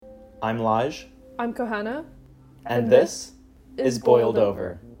I'm Laj. I'm Kohana. And this is Boiled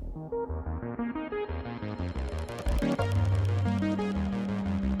Over.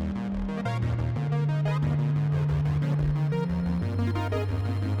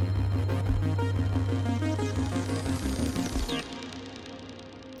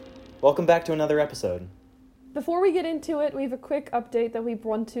 Welcome back to another episode. Before we get into it, we have a quick update that we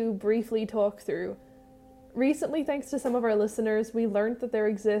want to briefly talk through. Recently, thanks to some of our listeners, we learned that there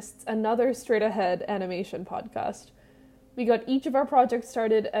exists another Straight Ahead animation podcast. We got each of our projects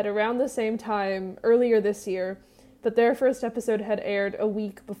started at around the same time earlier this year, but their first episode had aired a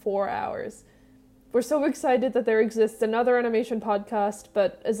week before ours. We're so excited that there exists another animation podcast,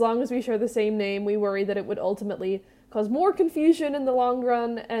 but as long as we share the same name, we worry that it would ultimately cause more confusion in the long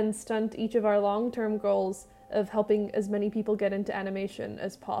run and stunt each of our long-term goals of helping as many people get into animation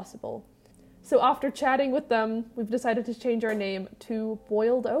as possible. So after chatting with them, we've decided to change our name to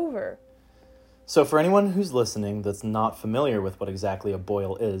Boiled Over. So for anyone who's listening that's not familiar with what exactly a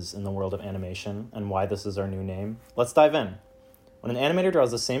boil is in the world of animation and why this is our new name, let's dive in. When an animator draws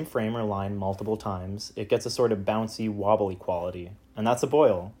the same frame or line multiple times, it gets a sort of bouncy, wobbly quality, and that's a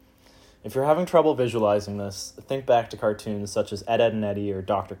boil. If you're having trouble visualizing this, think back to cartoons such as Ed, Edd and Eddy or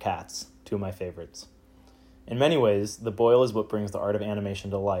Dr. Katz, two of my favorites. In many ways, the boil is what brings the art of animation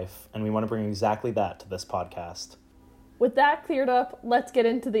to life, and we want to bring exactly that to this podcast. With that cleared up, let's get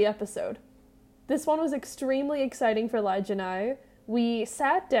into the episode. This one was extremely exciting for Lige and I. We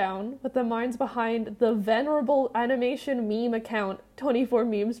sat down with the minds behind the venerable animation meme account, 24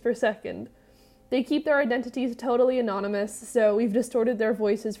 memes per second. They keep their identities totally anonymous, so we've distorted their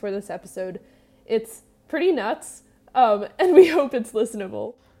voices for this episode. It's pretty nuts, and we hope it's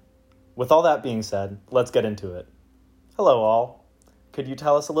listenable. With all that being said, let's get into it. Hello all. Could you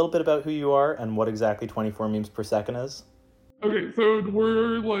tell us a little bit about who you are and what exactly 24 memes per second is? Okay, so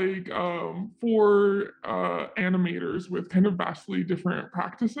we're four animators with kind of vastly different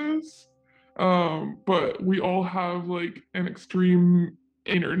practices, but we all have an extreme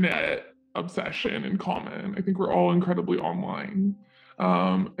internet obsession in common. I think we're all incredibly online.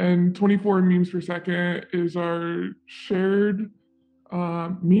 And 24 memes per second is our shared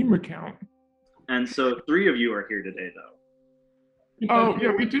meme account. And so 3 of you are here today, though. Oh,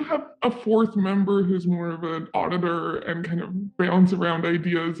 yeah, we do have a fourth member who's more of an auditor and kind of bounce around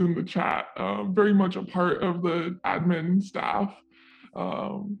ideas in the chat. Very much a part of the admin staff.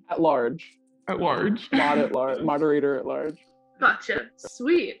 At large. Moderator at large. Gotcha.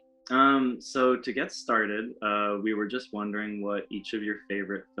 Sweet. So to get started, we were just wondering what each of your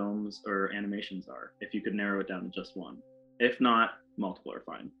favorite films or animations are, if you could narrow it down to just one. If not, multiple are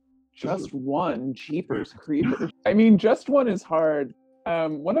fine. Just one, jeepers creepers. I mean, just one is hard.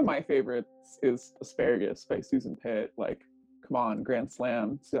 One of my favorites is Asparagus by Susan Pitt. Come on, Grand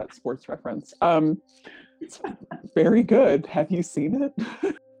Slam. See that sports reference. It's very good. Have you seen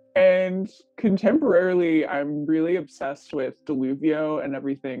it? And contemporarily, I'm really obsessed with Deluvio and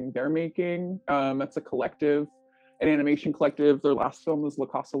everything they're making. It's a collective, an animation collective. Their last film was La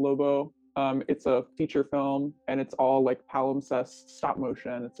Casa Lobo. It's a feature film, and it's all palimpsest stop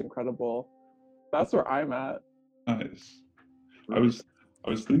motion. It's incredible. That's where I'm at. Nice. I was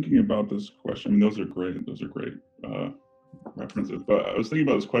thinking about this question. I mean, those are great references. But I was thinking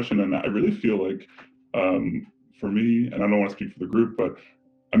about this question, and I really feel like, for me, and I don't want to speak for the group, but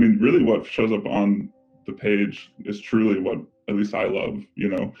I mean, really, what shows up on the page is truly what at least I love.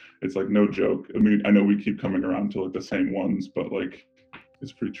 It's no joke. I mean, I know we keep coming around to the same ones, but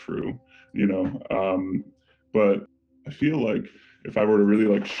it's pretty true. But I feel like if I were to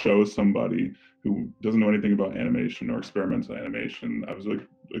really show somebody who doesn't know anything about animation or experimental animation, I was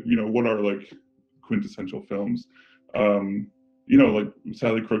what are quintessential films?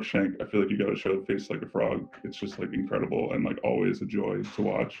 Sally Cruikshank, I feel like you got to show the face like a frog. It's just incredible and always a joy to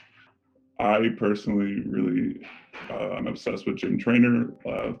watch. I personally really, I'm obsessed with Jim Trainer.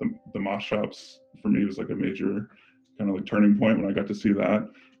 The Moss Shops for me was a major kind of turning point when I got to see that.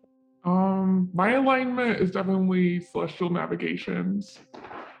 My alignment is definitely Celestial Navigations.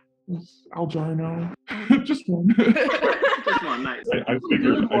 It's Aljarno. Just one. Just one, nice. I figured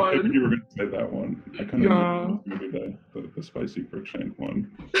you were going to say that one. I kind of maybe the Spicy Cruikshank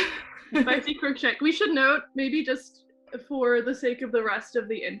one. Spicy Cruikshank. We should note, maybe just for the sake of the rest of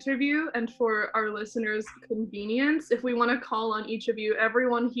the interview and for our listeners' convenience, if we want to call on each of you,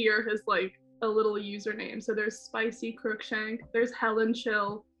 everyone here has a little username. So there's Spicy Cruikshank, there's Helen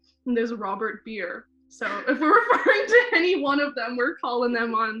Chill, and there's Robert Beer. So if we're referring to any one of them, we're calling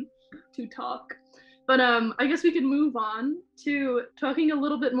them on to talk. But I guess we could move on to talking a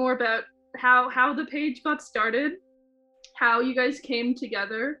little bit more about how the page got started, how you guys came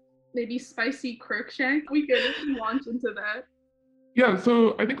together, maybe Spicy Crookshank. We could launch into that. Yeah,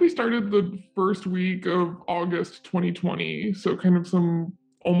 so I think we started the first week of August 2020, so kind of some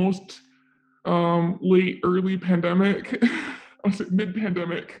almost late early pandemic. I was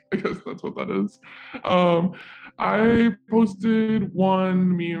mid-pandemic, I guess that's what that is. I posted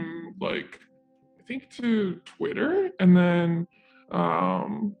one meme, like, I think to Twitter, and then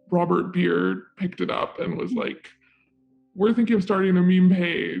Robert Beard picked it up and was like, we're thinking of starting a meme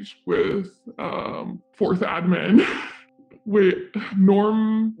page with fourth admin. Wait,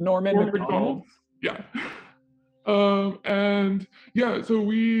 Norman McDonald? Yeah. And yeah, so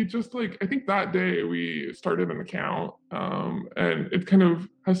we just like, I think that day we started an account, and it kind of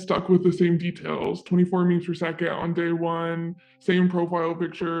has stuck with the same details. 24 memes per second on day one, same profile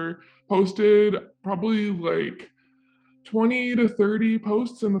picture, posted probably like 20 to 30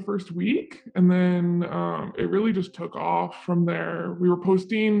 posts in the first week, and then it really just took off from there. We were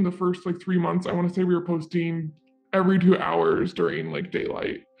posting the first like 3 months. I want to say we were posting every 2 hours during like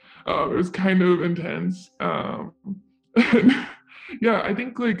daylight. It was kind of intense. Yeah, I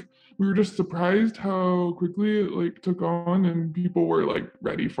think like we were just surprised how quickly it like took on, and people were like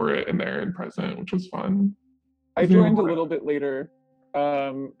ready for it and there and present, which was fun. I joined a little bit later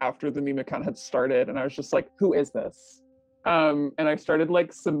after the meme account had started, and I was just like, who is this? And I started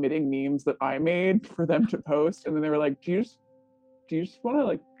like submitting memes that I made for them to post, and then they were like, do you just want to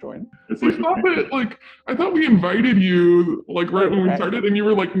like join? It's I thought that, like, I thought we invited you like right when we started, and you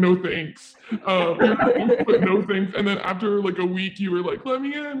were like, no thanks. But no thanks. And then after like a week, you were like, let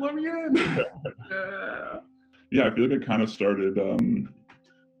me in. Yeah, I feel like it kind of started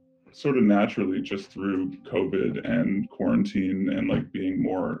sort of naturally just through COVID and quarantine and like being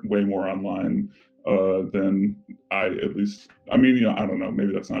way more online than I mean, you know, I don't know,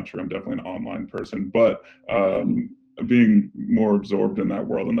 maybe that's not true. I'm definitely an online person, but being more absorbed in that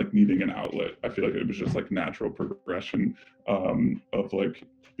world and like needing an outlet, I feel like it was just like natural progression of like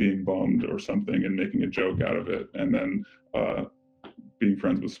being bummed or something and making a joke out of it, and then being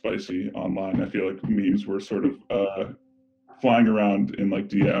friends with Spicy online. I feel like memes were sort of flying around in like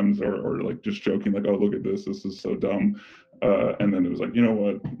DMs or like just joking like, oh, look at this is so dumb, and then it was like, you know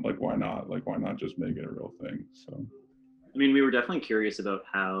what, like why not just make it a real thing. So I mean, we were definitely curious about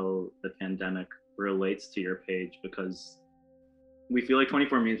how the pandemic relates to your page, because we feel like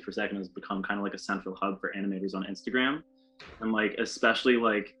 24 memes per second has become kind of like a central hub for animators on Instagram, and like especially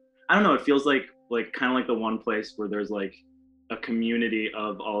like, I don't know, it feels like kind of like the one place where there's like a community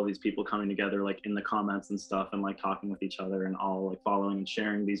of all of these people coming together like in the comments and stuff, and like talking with each other and all like following and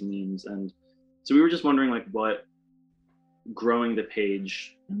sharing these memes. And so we were just wondering like what growing the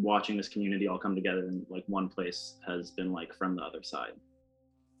page and watching this community all come together in like one place has been like from the other side.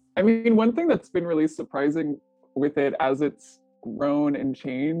 I mean, one thing that's been really surprising with it as it's grown and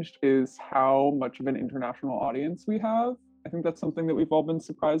changed is how much of an international audience we have. I think that's something that we've all been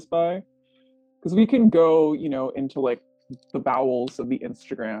surprised by, because we can go, you know, into like the bowels of the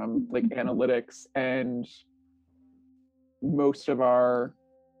Instagram, like analytics, and most of our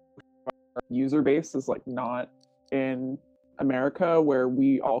user base is like not in America where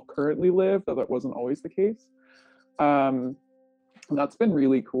we all currently live, though that wasn't always the case. And that's been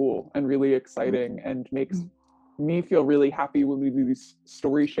really cool and really exciting, and makes me feel really happy when we do these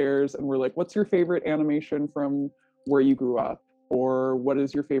story shares and we're like, what's your favorite animation from where you grew up? Or what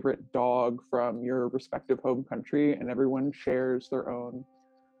is your favorite dog from your respective home country? And everyone shares their own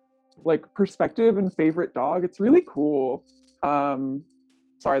like perspective and favorite dog. It's really cool.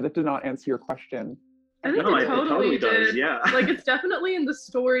 Sorry, that did not answer your question. I think it totally did. Yeah. Like, it's definitely in the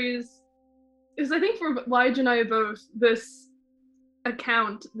stories. Because I think for Lige and I both, this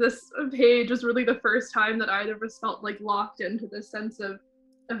account, this page was really the first time that either of us felt like locked into this sense of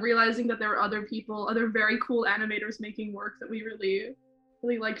realizing that there were other people, other very cool animators making work that we really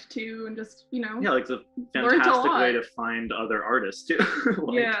liked too, and just, you know, yeah, like it's a fantastic way to find other artists too.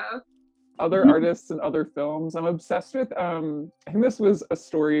 Like, yeah, other artists and other films. I'm obsessed with I think this was a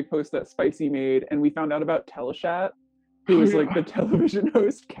story post that Spicy made, and we found out about Teleshat, who was like the television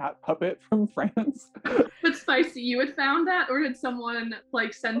host cat puppet from France. But Spicy, you had found that, or did someone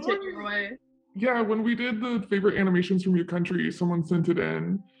like send it your way? Yeah, when we did the favorite animations from your country, someone sent it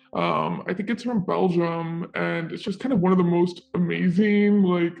in. I think it's from Belgium, and it's just kind of one of the most amazing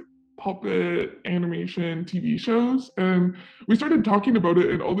like puppet animation TV shows. And we started talking about it,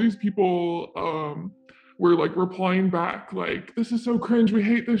 and all these people were like replying back like, this is so cringe, we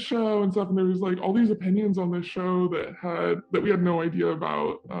hate this show and stuff. And there was like all these opinions on this show that we had no idea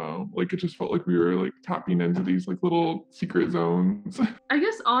about. Like it just felt like we were like tapping into these like little secret zones. I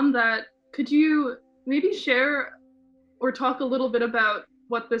guess on that, could you maybe share or talk a little bit about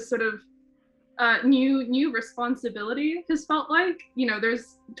what this sort of new responsibility has felt like. You know,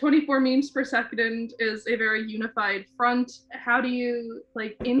 there's 24 memes per second is a very unified front. How do you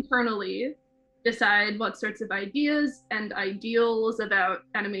like internally decide what sorts of ideas and ideals about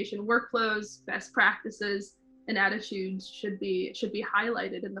animation workflows, best practices, and attitudes should be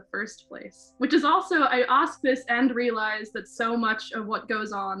highlighted in the first place? Which is also, I ask this and realize that so much of what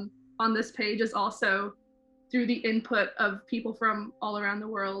goes on this page is also through the input of people from all around the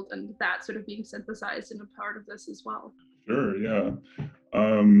world, and that sort of being synthesized in a part of this as well. Sure, yeah.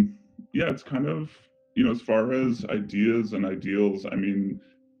 Yeah, it's kind of, as far as ideas and ideals, I mean,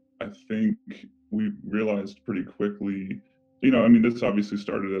 I think we realized pretty quickly, this obviously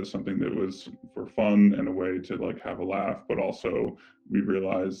started as something that was for fun and a way to like have a laugh, but also we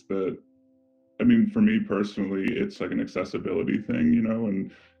realized that, for me personally, it's like an accessibility thing,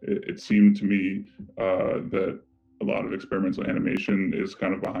 and it seemed to me that a lot of experimental animation is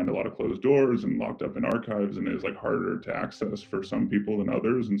kind of behind a lot of closed doors and locked up in archives and is like harder to access for some people than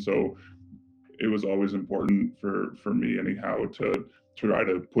others. And so it was always important for me anyhow to try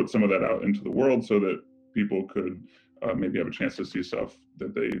to put some of that out into the world so that people could maybe have a chance to see stuff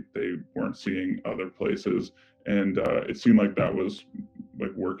that they weren't seeing other places. And it seemed like that was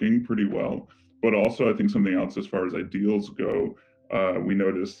like working pretty well. But also I think something else as far as ideals go, we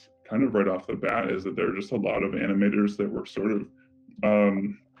noticed kind of right off the bat is that there are just a lot of animators that were sort of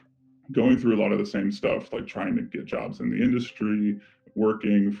going through a lot of the same stuff, like trying to get jobs in the industry,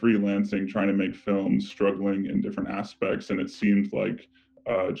 working, freelancing, trying to make films, struggling in different aspects. And it seemed like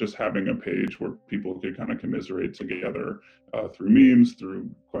just having a page where people could kind of commiserate together through memes, through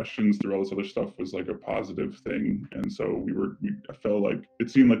questions, through all this other stuff was like a positive thing. And so I felt like it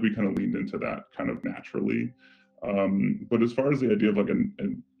seemed like we kind of leaned into that kind of naturally. But as far as the idea of like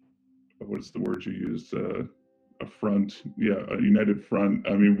what's the word you used? A front, a united front.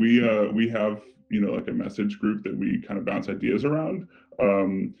 I mean, we have like a message group that we kind of bounce ideas around.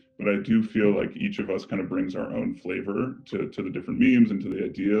 But I do feel like each of us kind of brings our own flavor to the different memes and to the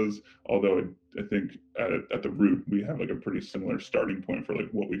ideas. Although I think at the root we have like a pretty similar starting point for like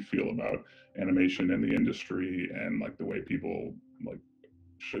what we feel about animation and the industry and like the way people like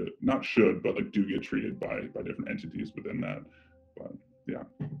but like do get treated by different entities within that. But yeah.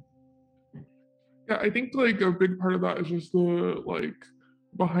 Yeah, I think like a big part of that is just the like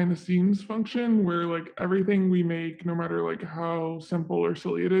behind the scenes function where like everything we make, no matter like how simple or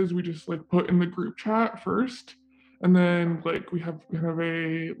silly it is, we just like put in the group chat first. And then like we have kind of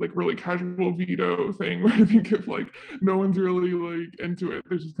a like really casual veto thing where I think if like no one's really like into it,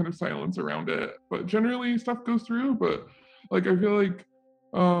 there's just kind of silence around it. But generally stuff goes through. But like I feel like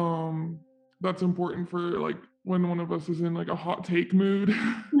that's important for like when one of us is in like a hot take mood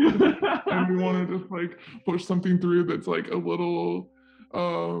and we want to just like push something through that's like a little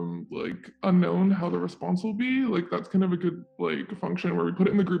like unknown how the response will be. Like that's kind of a good like function where we put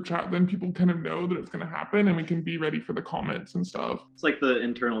it in the group chat, then people kind of know that it's going to happen and we can be ready for the comments and stuff. It's like the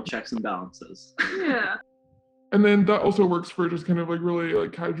internal checks and balances. Yeah. And then that also works for just kind of like really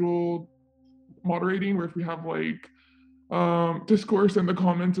like casual moderating, where if we have like discourse in the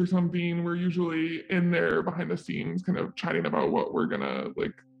comments or something, we're usually in there behind the scenes kind of chatting about what we're gonna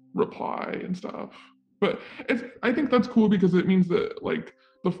like reply and stuff. But I think that's cool because it means that like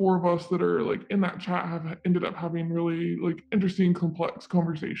the four of us that are like in that chat have ended up having really like interesting, complex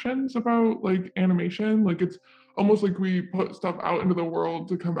conversations about like animation. Like it's almost like we put stuff out into the world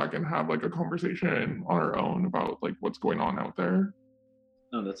to come back and have like a conversation on our own about like what's going on out there.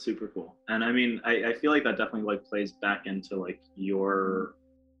 Oh, that's super cool. And I mean, I feel like that definitely like plays back into like your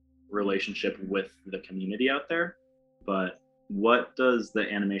relationship with the community out there. But what does the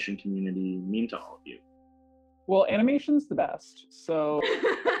animation community mean to all of you? Well, animation's the best. So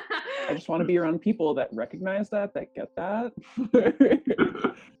I just want to be around people that recognize that get that.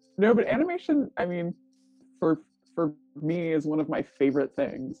 No, but animation, I mean, for me is one of my favorite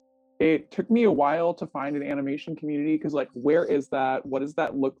things. It took me a while to find an animation community because like, where is that? What does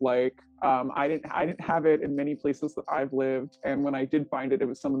that look like? I didn't have it in many places that I've lived. And when I did find it, it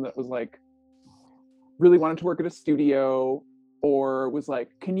was someone that was like, really wanted to work at a studio or was like,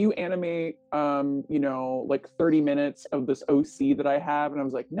 can you animate, like 30 minutes of this OC that I have? And I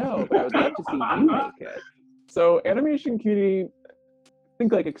was like, no, but I would love to see you make it. So animation community, I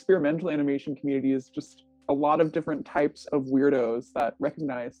think like experimental animation community is just a lot of different types of weirdos that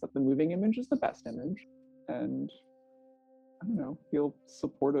recognize that the moving image is the best image and I don't know, feel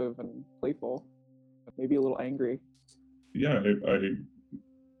supportive and playful, but maybe a little angry. Yeah,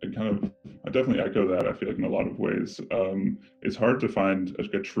 I definitely echo that. I feel like in a lot of ways, it's hard to find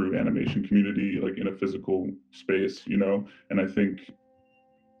a true animation community like in a physical space, and I think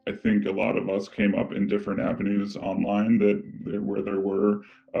I think a lot of us came up in different avenues online where there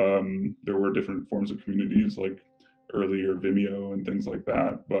were different forms of communities, like earlier Vimeo and things like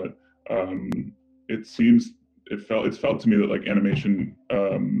that. But it's felt to me that like animation,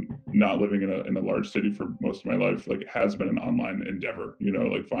 not living in a large city for most of my life, like has been an online endeavor,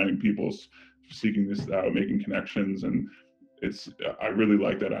 like finding people, seeking this out, making connections. And I really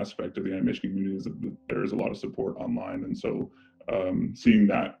like that aspect of the animation community, is that there is a lot of support online. And so seeing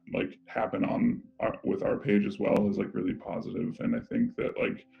that like happen with our page as well is like really positive. And I think that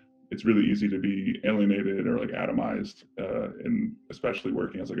like it's really easy to be alienated or like atomized, in especially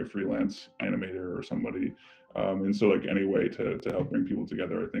working as like a freelance animator or somebody. And so like any way to help bring people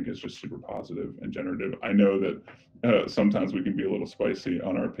together, I think is just super positive and generative. I know that sometimes we can be a little spicy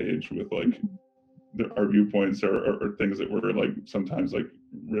on our page with like our viewpoints or things that we're like sometimes like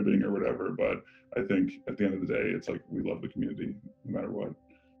ribbing or whatever, but I think at the end of the day, it's like we love the community no matter what.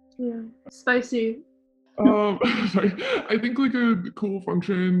 Yeah. Spicy. Sorry. I think like a cool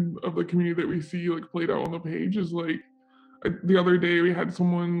function of the community that we see like played out on the page is like the other day we had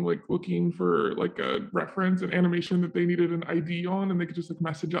someone like looking for like a reference, an animation that they needed an ID on, and they could just like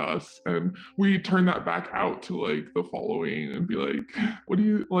message us, and we turn that back out to like the following and be like, what do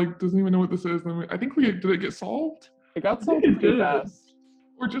you like, doesn't even know what this is. And I think did it get solved? It got solved pretty fast.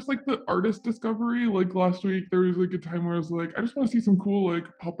 Or just like the artist discovery, like last week there was like a time where I was like, I just want to see some cool like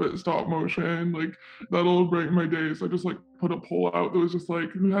puppet stop motion, like that'll brighten my day. So I just like put a poll out that was just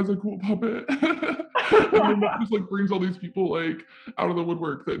like, who has a cool puppet? And then that just like brings all these people like out of the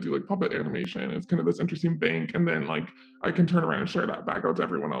woodwork that do like puppet animation. It's kind of this interesting bank, and then like I can turn around and share that back out to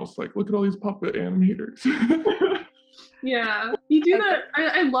everyone else. Like, look at all these puppet animators. Yeah, you do that.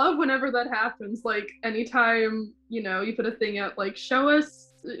 I love whenever that happens. Like anytime, you put a thing out like, show us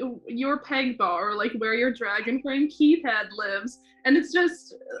your peg bar, or like where your dragon frame keypad lives. And it's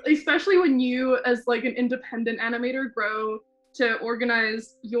just, especially when you as like an independent animator grow to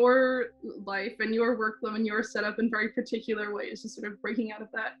organize your life and your workflow and your setup in very particular ways, just sort of breaking out of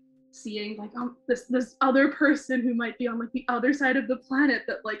that, seeing like, oh, this other person who might be on like the other side of the planet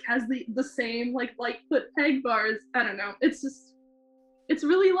that like has the same like Lightfoot peg bars. I don't know. It's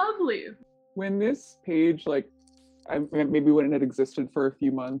really lovely. When this page, like, maybe when it had existed for a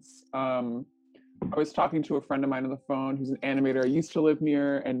few months, I was talking to a friend of mine on the phone who's an animator I used to live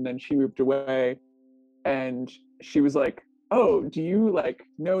near, and then she moved away, and she was like, oh, do you like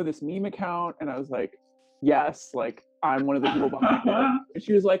know this meme account? And I was like, yes, like I'm one of the people behind it. And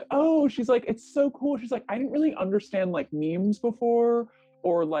she was like, oh, she's like, it's so cool. She's like, I didn't really understand like memes before,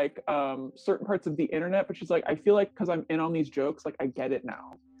 or like certain parts of the internet, but she's like, I feel like because I'm in on these jokes, like I get it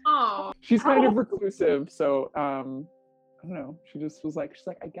now. Oh, she's kind of reclusive, so I don't know. She just was like, she's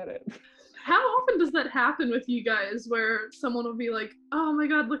like, I get it. How often does that happen with you guys, where someone will be like, oh my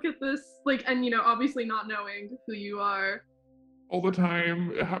god, look at this, like, and obviously not knowing who you are? All the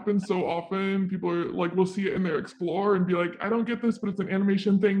time. It happens so often. People are like, we'll see it in their Explore and be like, I don't get this, but it's an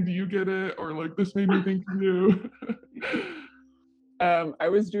animation thing. Do you get it? Or like, this made me think of you. I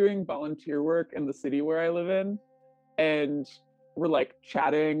was doing volunteer work in the city where I live in, and we're like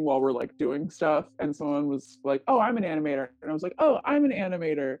chatting while we're like doing stuff, and someone was like, oh, I'm an animator, and I was like, oh, I'm an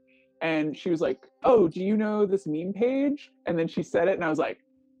animator, and she was like, oh, do you know this meme page? And then she said it, and I was like,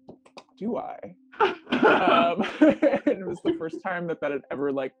 do I? And it was the first time that had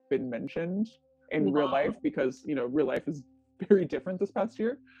ever like been mentioned in real life, because real life is very different this past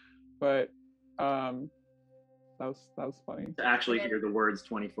year. But that was funny to actually hear the words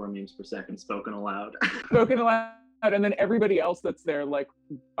 24 memes per second spoken aloud. And then everybody else that's there like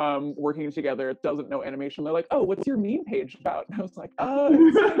working together doesn't know animation. They're like, oh, what's your meme page about? And I was like,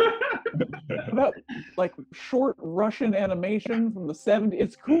 it's about like short Russian animation from the 70s.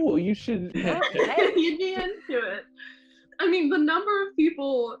 It's cool, you should. You'd be into it. I mean, the number of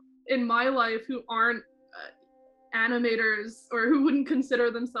people in my life who aren't animators, or who wouldn't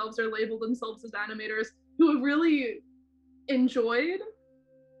consider themselves or label themselves as animators, who have really enjoyed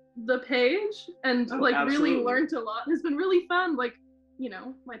the page and really learned a lot, has been really fun. Like,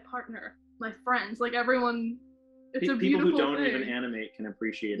 my partner, my friends, like everyone. It's a beautiful people who don't thing. even animate can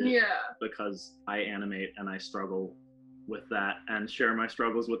appreciate it. Yeah, because I animate and I struggle with that and share my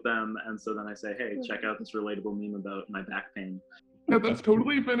struggles with them, and so then I say, hey, check out this relatable meme about my back pain. Yeah, that's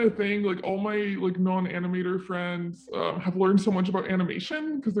totally been a thing. Like all my like non-animator friends have learned so much about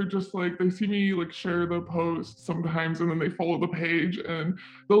animation, because they're just like, they see me like share the post sometimes, and then they follow the page, and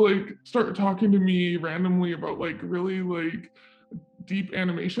they'll like start talking to me randomly about like really like deep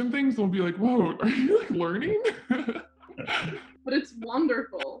animation things. They'll be like, whoa, are you like learning? But it's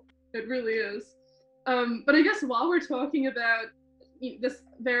wonderful. It really is. But I guess while we're talking about this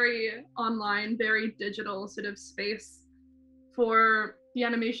very online, very digital sort of space for the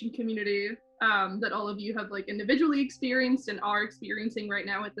animation community that all of you have like individually experienced and are experiencing right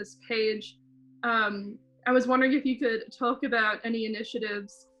now with this page. I was wondering if you could talk about any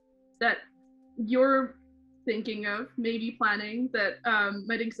initiatives that you're thinking of, maybe planning, that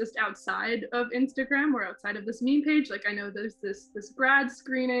might exist outside of Instagram or outside of this meme page. Like I know there's this grad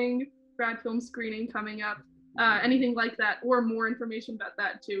film screening coming up. Anything like that, or more information about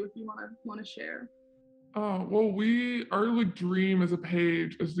that too, if you want to share. Well, our like dream as a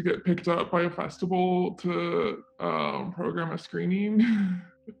page is to get picked up by a festival to program a screening.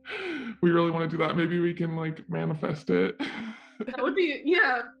 We really want to do that. Maybe we can like manifest it. That would be,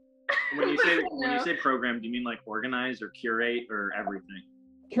 yeah. When you say program, do you mean like organize or curate or everything?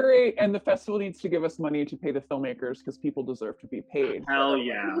 Curate, and the festival needs to give us money to pay the filmmakers because people deserve to be paid. Hell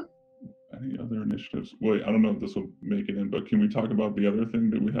yeah. Any other initiatives? Wait, I don't know if this will make it in, but can we talk about the other thing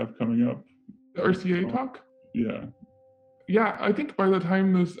that we have coming up? The RCA talk? Yeah. Yeah, I think by the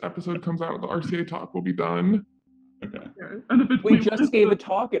time this episode comes out, the RCA talk will be done. Okay. Yeah. And if it's We just gave a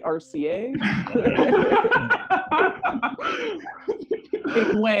talk at RCA.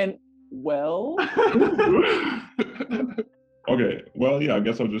 It went well. Okay. Well, yeah, I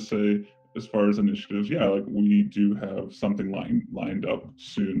guess I'll just say, as far as initiatives, yeah, like we do have something lined up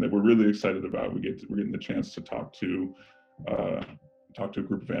soon that we're really excited about. We're getting the chance to talk to a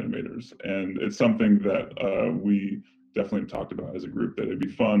group of animators, and it's something that we definitely talked about as a group, that it'd be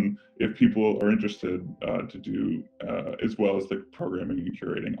fun if people are interested to do, as well as the programming and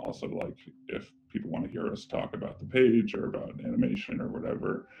curating. Also, like if people want to hear us talk about the page or about animation or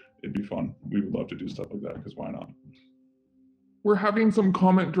whatever, it'd be fun. We would love to do stuff like that, because why not? We're having some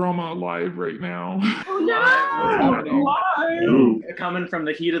comment drama live right now. Oh no! Live! Coming from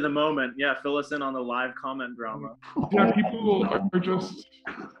the heat of the moment. Yeah, fill us in on the live comment drama. Yeah, people are just,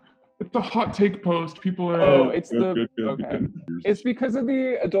 it's a hot take post. People are. Oh, it's Good. okay. It's because of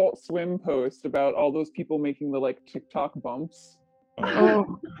the Adult Swim post about all those people making the like TikTok bumps.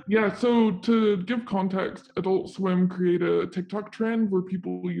 Yeah, so to give context, Adult Swim created a TikTok trend where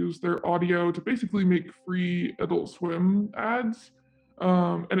people use their audio to basically make free Adult Swim ads.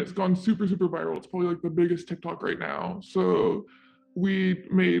 And it's gone super, super viral. It's probably like the biggest TikTok right now. So we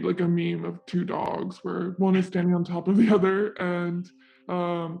made like a meme of two dogs where one is standing on top of the other, and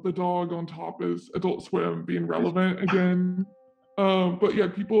the dog on top is Adult Swim being relevant again. But yeah,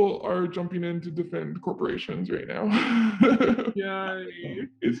 people are jumping in to defend corporations right now. Yay.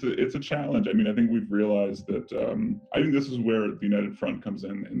 It's a challenge. I mean, I think we've realized that, I think this is where the United Front comes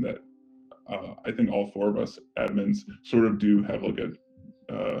in that I think all four of us admins sort of do have like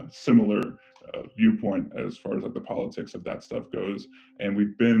a similar viewpoint as far as like the politics of that stuff goes. And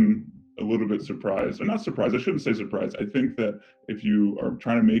we've been a little bit surprised, or not surprised, I shouldn't say surprised. I think that if you are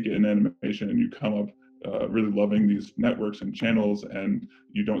trying to make it in animation and you come up really loving these networks and channels, and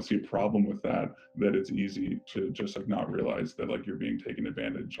you don't see a problem with that it's easy to just like not realize that like you're being taken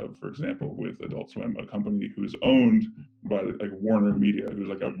advantage of. For example, with Adult Swim, a company who's owned by like Warner Media, who's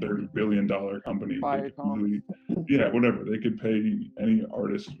like a $30 billion company. Yeah, whatever. They could pay any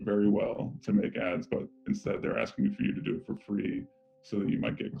artist very well to make ads, but instead they're asking for you to do it for free so that you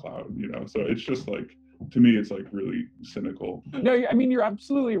might get clout, So it's just like, to me, it's like really cynical. No, I mean, you're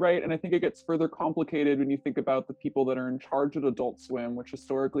absolutely right. And I think it gets further complicated when you think about the people that are in charge of Adult Swim, which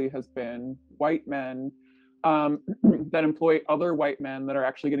historically has been white men that employ other white men that are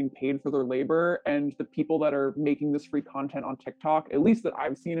actually getting paid for their labor. And the people that are making this free content on TikTok, at least that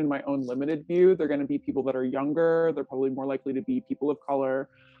I've seen in my own limited view, they're going to be people that are younger. They're probably more likely to be people of color.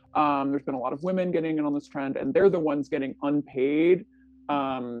 There's been a lot of women getting in on this trend, and they're the ones getting unpaid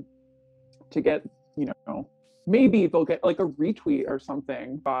to get, maybe they'll get like a retweet or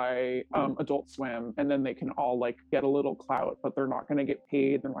something by Adult Swim, and then they can all like get a little clout, but they're not going to get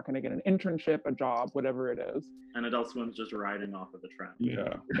paid. They're not going to get an internship, a job, whatever it is. And Adult Swim's just riding off of the trend.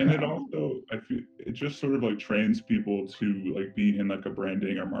 Yeah, and it also, I feel it just sort of like trains people to like be in like a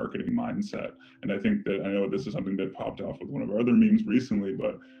branding or marketing mindset. And I think that, I know this is something that popped off with one of our other memes recently,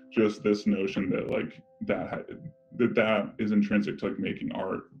 but just this notion that like that is intrinsic to like making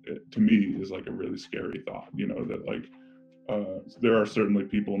art, to me is like a really scary thought, that like there are certainly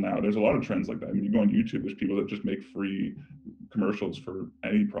people now, there's a lot of trends like that. I mean, you go on YouTube, there's people that just make free commercials for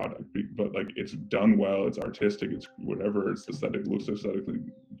any product, but like it's done well, it's artistic, it's whatever, it's aesthetic, looks aesthetically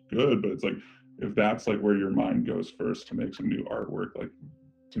good, but it's like, if that's like where your mind goes first to make some new artwork, like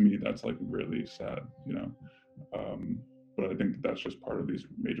to me that's like really sad, but I think that's just part of these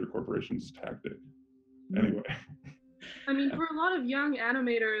major corporations' tactic. Anyway. I mean, for a lot of young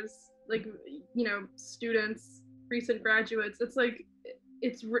animators, like, students, recent graduates, it's like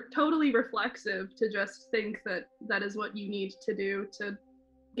it's totally reflexive to just think that that is what you need to do to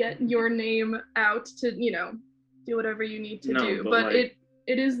get your name out, to, you know, do whatever you need to do. But like,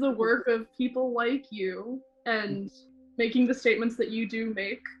 it is the work of people like you and making the statements that you do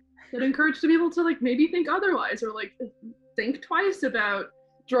make that encourage to people to like maybe think otherwise, or like think twice about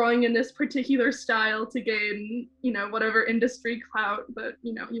drawing in this particular style to gain, you know, whatever industry clout that,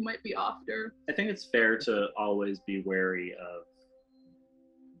 you know, you might be after. I think it's fair to always be wary of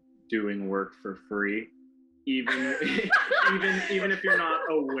doing work for free, even even if you're not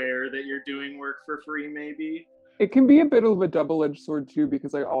aware that you're doing work for free. Maybe it can be a bit of a double-edged sword too,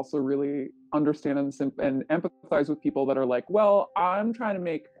 because I also really understand and empathize with people that are like, well, I'm trying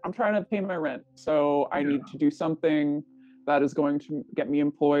to pay my rent, so I need to do something that is going to get me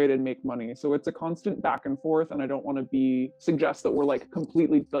employed and make money. So it's a constant back and forth, and I don't want to suggest that we're like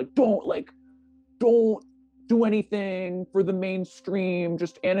completely like don't do anything for the mainstream,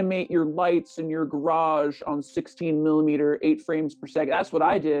 just animate your lights in your garage on 16 millimeter, 8 frames per second. That's what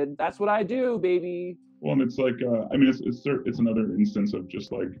I did. That's what I do, baby. Well, and it's like, I mean, it's another instance of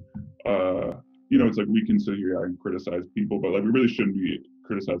just like, you know, it's like we can sit here and criticize people, but like we really shouldn't be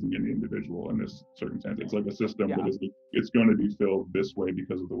criticizing any individual in this circumstance. It's like a system that is, it's going to be filled this way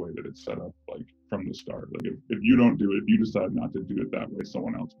because of the way that it's set up, like from the start. Like if you don't do it, if you decide not to do it that way,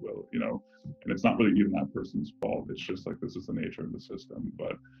 someone else will, you know, and it's not really even that person's fault. It's just like, this is the nature of the system.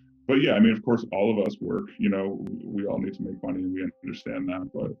 But yeah, I mean, of course, all of us work, you know, we all need to make money and we understand that,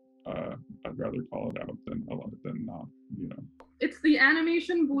 but I'd rather call it out than not, you know. It's the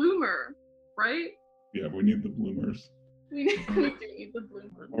animation bloomer, right? Yeah, we need the bloomers. We do need the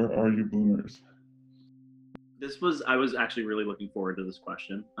bloomers. Or are you bloomers? I was actually really looking forward to this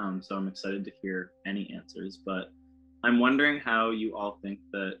question, so I'm excited to hear any answers, but I'm wondering how you all think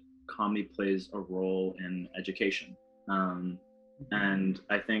that comedy plays a role in education. And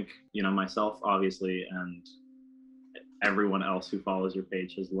I think, you know, myself, obviously, and everyone else who follows your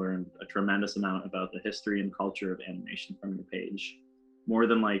page has learned a tremendous amount about the history and culture of animation from your page. More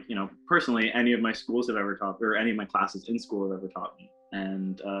than, like, you know, personally, any of my schools have ever taught, or any of my classes in school have ever taught me.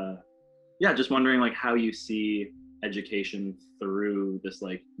 And yeah, just wondering like how you see education through this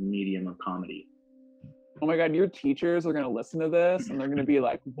like medium of comedy. Oh my God, your teachers are gonna listen to this and they're gonna be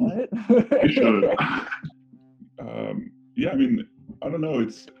like, what? Yeah, I mean, I don't know.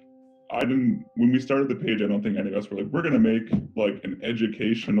 When we started the page, I don't think any of us were like, we're going to make like an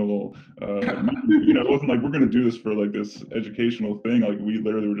educational, you know, it wasn't like, we're going to do this for like this educational thing. Like we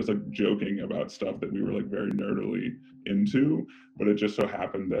literally were just like joking about stuff that we were like very nerdily into, but it just so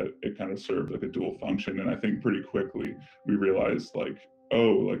happened that it kind of served like a dual function. And I think pretty quickly we realized like,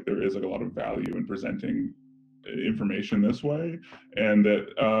 oh, like there is like a lot of value in presenting information this way, and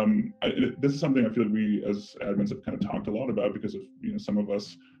that this is something I feel like we as admins have kind of talked a lot about, because of, you know, some of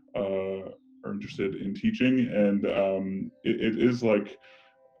us are interested in teaching, and it is like,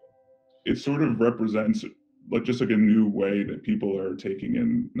 it sort of represents like just like a new way that people are taking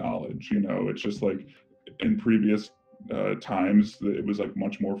in knowledge, you know. It's just like in previous times that it was like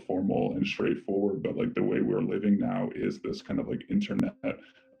much more formal and straightforward, but like the way we're living now is this kind of like internet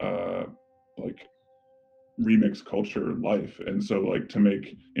like remix culture life, and so like to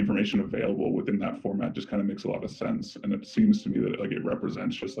make information available within that format just kind of makes a lot of sense. And it seems to me that like it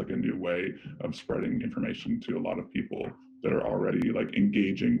represents just like a new way of spreading information to a lot of people that are already like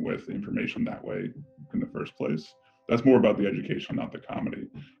engaging with information that way in the first place. That's more about the education, not the comedy,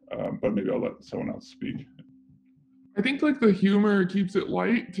 but maybe I'll let someone else speak. I think like the humor keeps it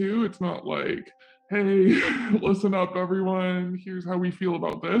light too. It's not like, hey, listen up everyone, here's how we feel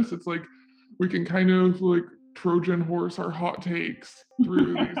about this. It's like we can kind of like Trojan horse our hot takes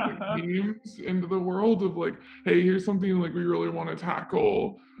through these like themes into the world of like, hey, here's something like we really want to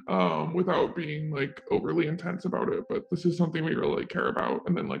tackle without being like overly intense about it, but this is something we really care about,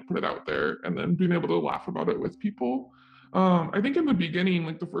 and then like put it out there and then being able to laugh about it with people. I think in the beginning,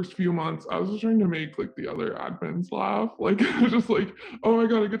 like the first few months, I was just trying to make like the other admins laugh. Like I was just like, oh my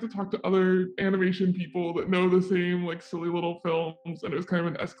God, I get to talk to other animation people that know the same like silly little films. And it was kind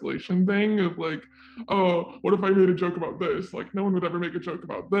of an escalation thing of like, oh, what if I made a joke about this? Like no one would ever make a joke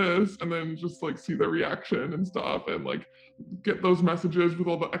about this. And then just like see their reaction and stuff, and like get those messages with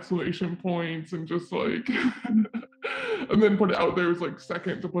all the exclamation points, and just like, and then put it out there as like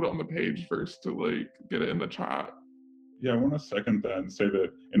second to put it on the page, first to like get it in the chat. Yeah, I want to second that and say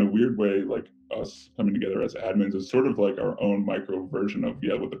that in a weird way, like us coming together as admins is sort of like our own micro version of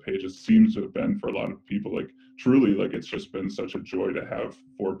what the pages seems to have been for a lot of people. Like truly, like it's just been such a joy to have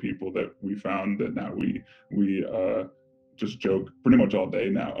 4 people that we found that now we just joke pretty much all day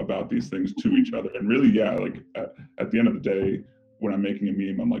now about these things to each other. And really, yeah, like at the end of the day, when I'm making a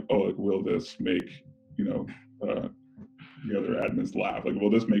meme, I'm like, oh, like, will this make, the other admins laugh? Like, will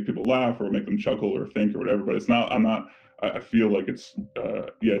this make people laugh or make them chuckle or think or whatever? But it's not, I feel like it's,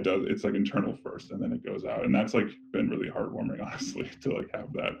 it does. It's like internal first and then it goes out. And that's like been really heartwarming, honestly, to like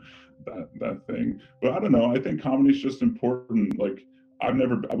have that thing. But I don't know. I think comedy is just important. Like, I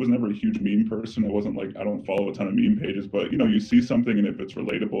was never a huge meme person. I wasn't like, I don't follow a ton of meme pages, but you see something and if it's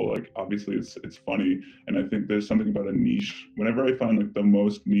relatable, like obviously it's funny. And I think there's something about a niche. Whenever I find like the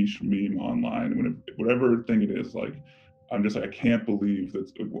most niche meme online, whatever thing it is, like, I'm just like, I can't believe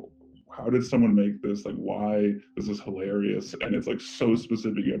that. How did someone make this? Like, why? This is hilarious. And it's like so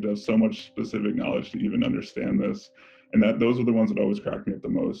specific. You have to have so much specific knowledge to even understand this. And those are the ones that always crack me up the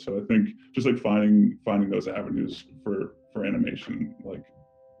most. So I think just like finding those avenues for animation, like,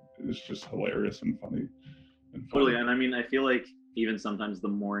 it's just hilarious and funny. Totally. And I mean, I feel like even sometimes the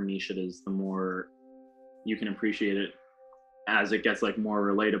more niche it is, the more you can appreciate it as it gets like more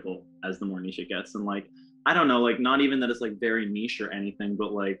relatable as the more niche it gets. And like, I don't know, like not even that it's like very niche or anything,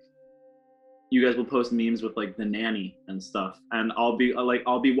 but like you guys will post memes with like the nanny and stuff, and I'll be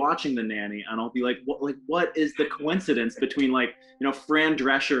watching the nanny and I'll be like, what is the coincidence between like, Fran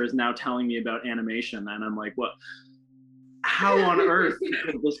Drescher is now telling me about animation, and I'm like, what? How on earth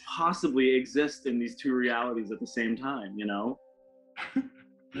could this possibly exist in these two realities at the same time?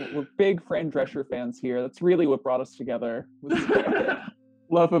 We're big Fran Drescher fans here. That's really what brought us together.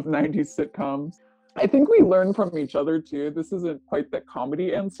 Love of 90s sitcoms. I think we learn from each other too. This isn't quite the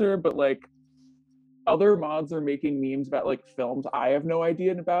comedy answer, but like other mods are making memes about like films I have no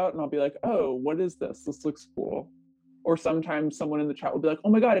idea about, and I'll be like, oh, what is this? This looks cool. Or sometimes someone in the chat will be like, oh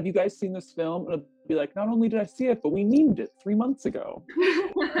my God, have you guys seen this film? And I'll be like, not only did I see it, but we memed it 3 months ago.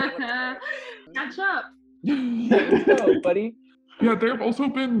 Catch up. Let's go, buddy. Yeah, there have also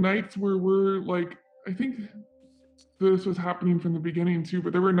been nights where we're like, I think this was happening from the beginning too,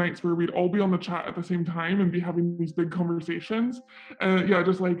 but there were nights where we'd all be on the chat at the same time and be having these big conversations. And yeah,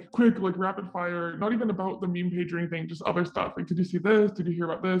 just like quick, like rapid fire, not even about the meme page or anything, just other stuff. Like, did you see this? Did you hear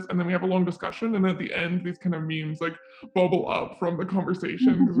about this? And then we have a long discussion. And at the end, these kind of memes like bubble up from the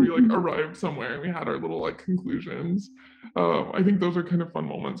conversation because we like arrived somewhere and we had our little like conclusions. I think those are kind of fun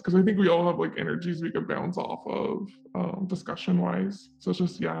moments because I think we all have like energies we could bounce off of discussion wise. So it's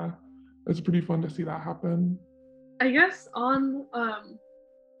just, yeah, it's pretty fun to see that happen. I guess on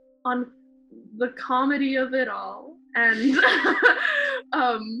the comedy of it all, and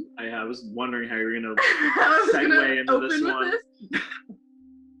I was wondering how you were gonna segue into this one.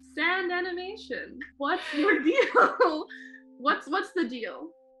 Sand animation. What's your deal? What's the deal?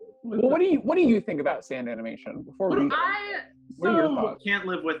 Well, what do you think about sand animation? What are your thoughts? Can't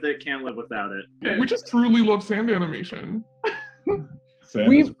live with it. Can't live without it. Yeah, we just truly love sand animation.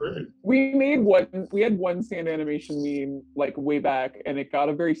 We had one sand animation meme like way back, and it got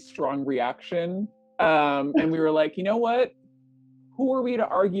a very strong reaction. And we were like, you know what? Who are we to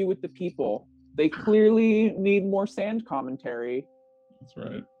argue with the people? They clearly need more sand commentary. That's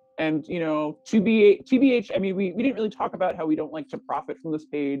right. And TBH, I mean, we didn't really talk about how we don't like to profit from this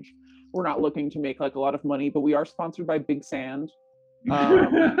page. We're not looking to make like a lot of money, but we are sponsored by Big Sand.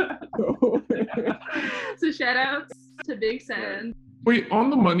 So shout outs to Big Sand. Wait, on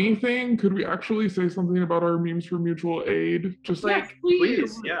the money thing, could we actually say something about our memes for mutual aid? Just Yes,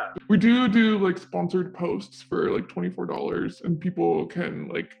 please. Yeah. we do like sponsored posts for like $24, and people can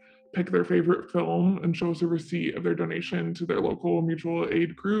like pick their favorite film and show us a receipt of their donation to their local mutual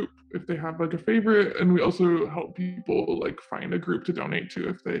aid group if they have like a favorite. And we also help people like find a group to donate to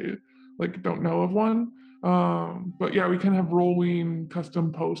if they like don't know of one. But yeah, we can have rolling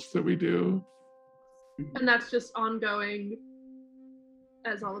custom posts that we do. And that's just ongoing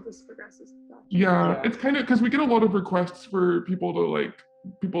as all of this progresses. Yeah, it's kind of because we get a lot of requests for people that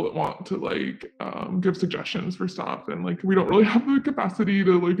want to like give suggestions for stuff, and like we don't really have the capacity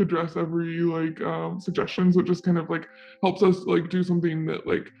to like address every like suggestion, so it just kind of like helps us like do something that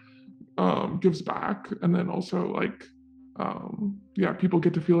like gives back, and then also like people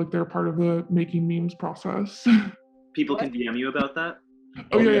get to feel like they're part of the making memes process. People can DM you about that?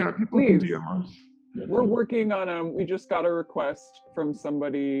 Oh yeah, people can Please. DM us. We're working on we just got a request from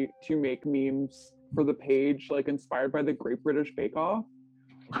somebody to make memes for the page, like inspired by the Great British Bake Off.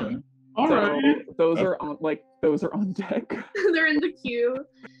 Okay. All right. Those are on deck. They're in the queue.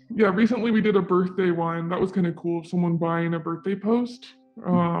 Yeah, recently we did a birthday one. That was kind of cool. Someone buying a birthday post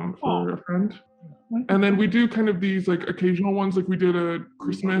for a friend. And then we do kind of these like occasional ones. Like we did a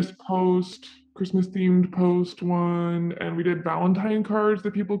Christmas post, Christmas themed post one, and we did Valentine cards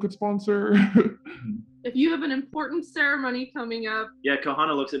that people could sponsor. If you have an important ceremony coming up, Yeah,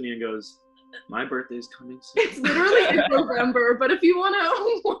 Kohana looks at me and goes, My birthday's coming soon. It's literally in November, but if you want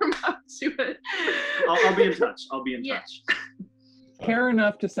to warm up to it, I'll be in touch. I'll be in Yeah. touch. Care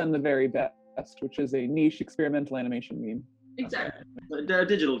enough to send the very best, which is a niche experimental animation meme. exactly. A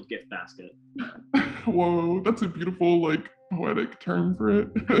digital gift basket. Whoa, that's a beautiful, like, poetic term for it.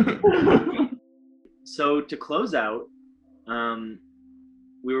 So to close out,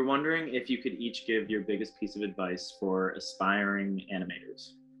 we were wondering if you could each give your biggest piece of advice for aspiring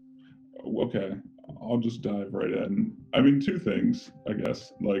animators. Okay, I'll just dive right in. I mean, two things, I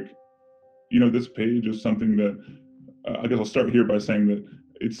guess. Like, this page is something that I guess I'll start here by saying that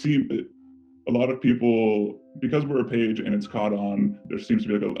it seems a lot of people, because we're a page and it's caught on, there seems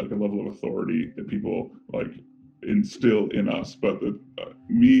to be like a level of authority that people like instill in us. But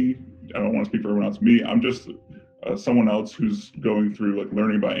me, I don't want to speak for everyone else. Me, I'm just someone else who's going through like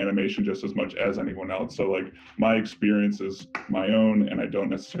learning about animation just as much as anyone else. So like my experience is my own, and I don't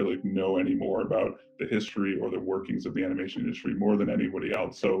necessarily know any more about the history or the workings of the animation industry more than anybody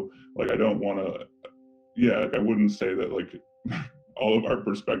else. So like I don't want to, I wouldn't say that like all of our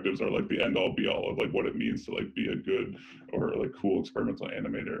perspectives are like the end all be all of like what it means to like be a good or like cool experimental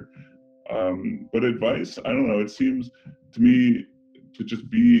animator. But advice, I don't know, it seems to me to just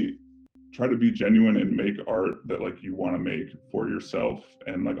try to be genuine and make art that like you want to make for yourself.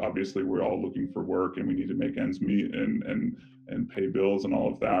 And like obviously we're all looking for work and we need to make ends meet and pay bills and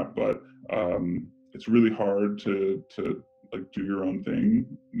all of that, but it's really hard to like do your own thing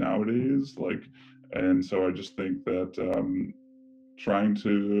nowadays. Like, and so I just think that trying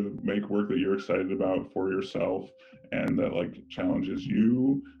to make work that you're excited about for yourself and that like challenges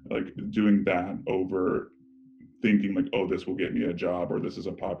you, like doing that over thinking like, oh, this will get me a job or this is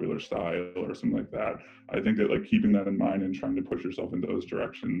a popular style or something like that. I think that like keeping that in mind and trying to push yourself in those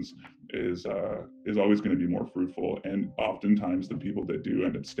directions is always going to be more fruitful. And oftentimes the people that do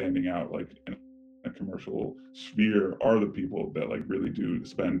end up standing out like in a commercial sphere are the people that like really do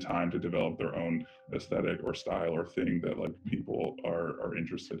spend time to develop their own aesthetic or style or thing that like people are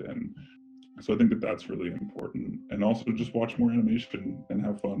interested in. So I think that that's really important. And also just watch more animation and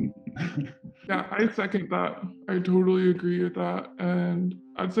have fun. Yeah, I second that. I totally agree with that. And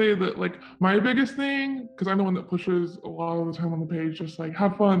I'd say that like my biggest thing, because I'm the one that pushes a lot of the time on the page, just like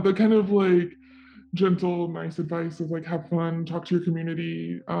have fun, the kind of like gentle, nice advice of like have fun, talk to your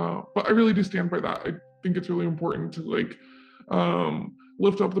community. But I really do stand by that. I think it's really important to like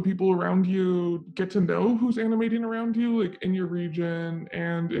lift up the people around you, get to know who's animating around you, like in your region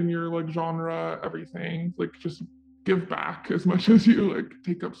and in your like genre, everything. Like just give back as much as you like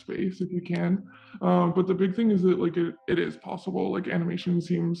take up space if you can. But the big thing is that like it is possible. Like animation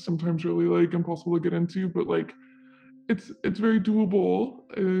seems sometimes really like impossible to get into, but like it's very doable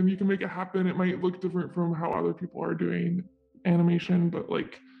and you can make it happen. It might look different from how other people are doing animation, but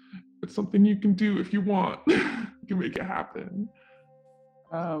like it's something you can do if you want. You can make it happen.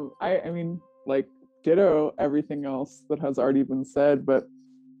 I mean, like, ditto everything else that has already been said, but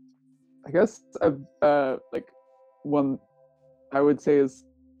I guess like one I would say is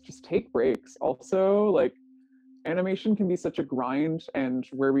just take breaks. Also, like, animation can be such a grind, and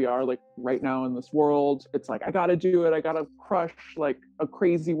where we are like right now in this world, it's like I gotta do it. I gotta crush like a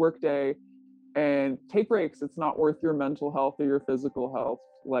crazy work day, and take breaks. It's not worth your mental health or your physical health.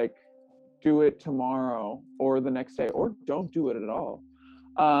 Like, do it tomorrow or the next day, or don't do it at all.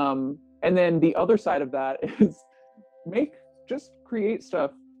 And then the other side of that is just create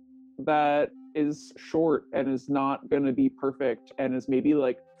stuff that is short and is not going to be perfect and is maybe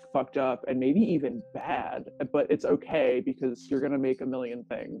like fucked up and maybe even bad, but it's okay because you're going to make a million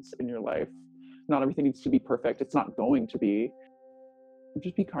things in your life. Not everything needs to be perfect. It's not going to be.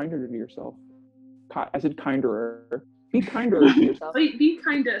 Just be kinder to yourself. I said kinderer. Be kinder to yourself. Be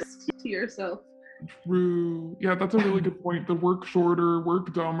kindest to yourself. True. Yeah, that's a really good point. The work shorter,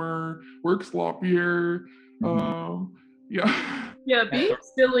 work dumber, work sloppier. Yeah. Yeah, being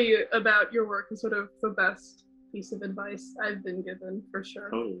silly about your work is sort of the best piece of advice I've been given, for sure.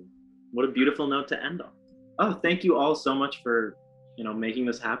 Oh, what a beautiful note to end on. Oh, thank you all so much for, making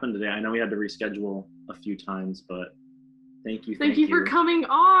this happen today. I know we had to reschedule a few times, but thank you. Thank you for coming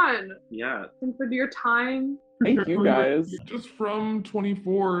on. Yeah. And for your time. Thank you, guys. Just from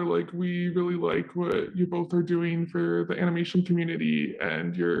 24, like we really like what you both are doing for the animation community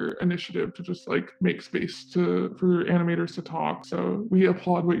and your initiative to just like make space for animators to talk. So we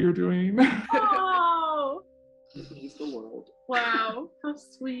applaud what you're doing. Oh, He's the world. wow, how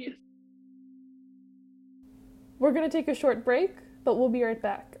sweet. We're going to take a short break, but we'll be right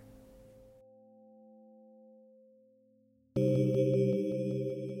back.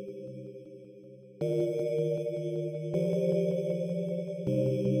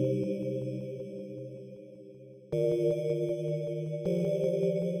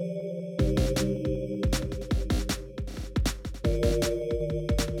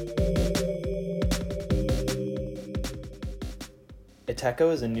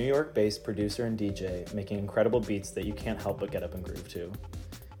 Eteco is a New York-based producer and DJ making incredible beats that you can't help but get up and groove to.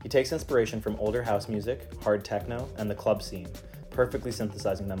 He takes inspiration from older house music, hard techno, and the club scene, perfectly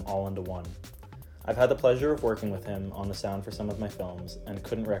synthesizing them all into one. I've had the pleasure of working with him on the sound for some of my films and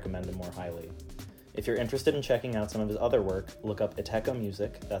couldn't recommend him more highly. If you're interested in checking out some of his other work, look up Eteco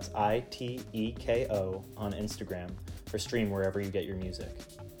Music, that's ITEKO, on Instagram, or stream wherever you get your music.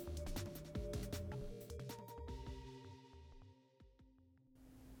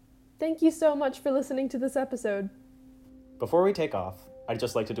 Thank you so much for listening to this episode. Before we take off, I'd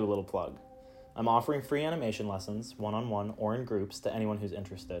just like to do a little plug. I'm offering free animation lessons, one-on-one or in groups, to anyone who's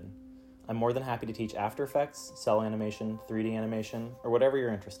interested. I'm more than happy to teach After Effects, cell animation, 3D animation, or whatever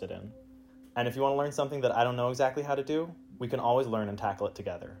you're interested in. And if you want to learn something that I don't know exactly how to do, we can always learn and tackle it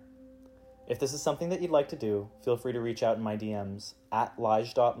together. If this is something that you'd like to do, feel free to reach out in my DMs at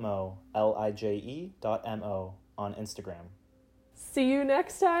lige.mo, lige.mo, on Instagram. See you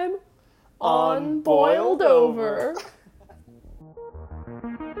next time On Boiled Over.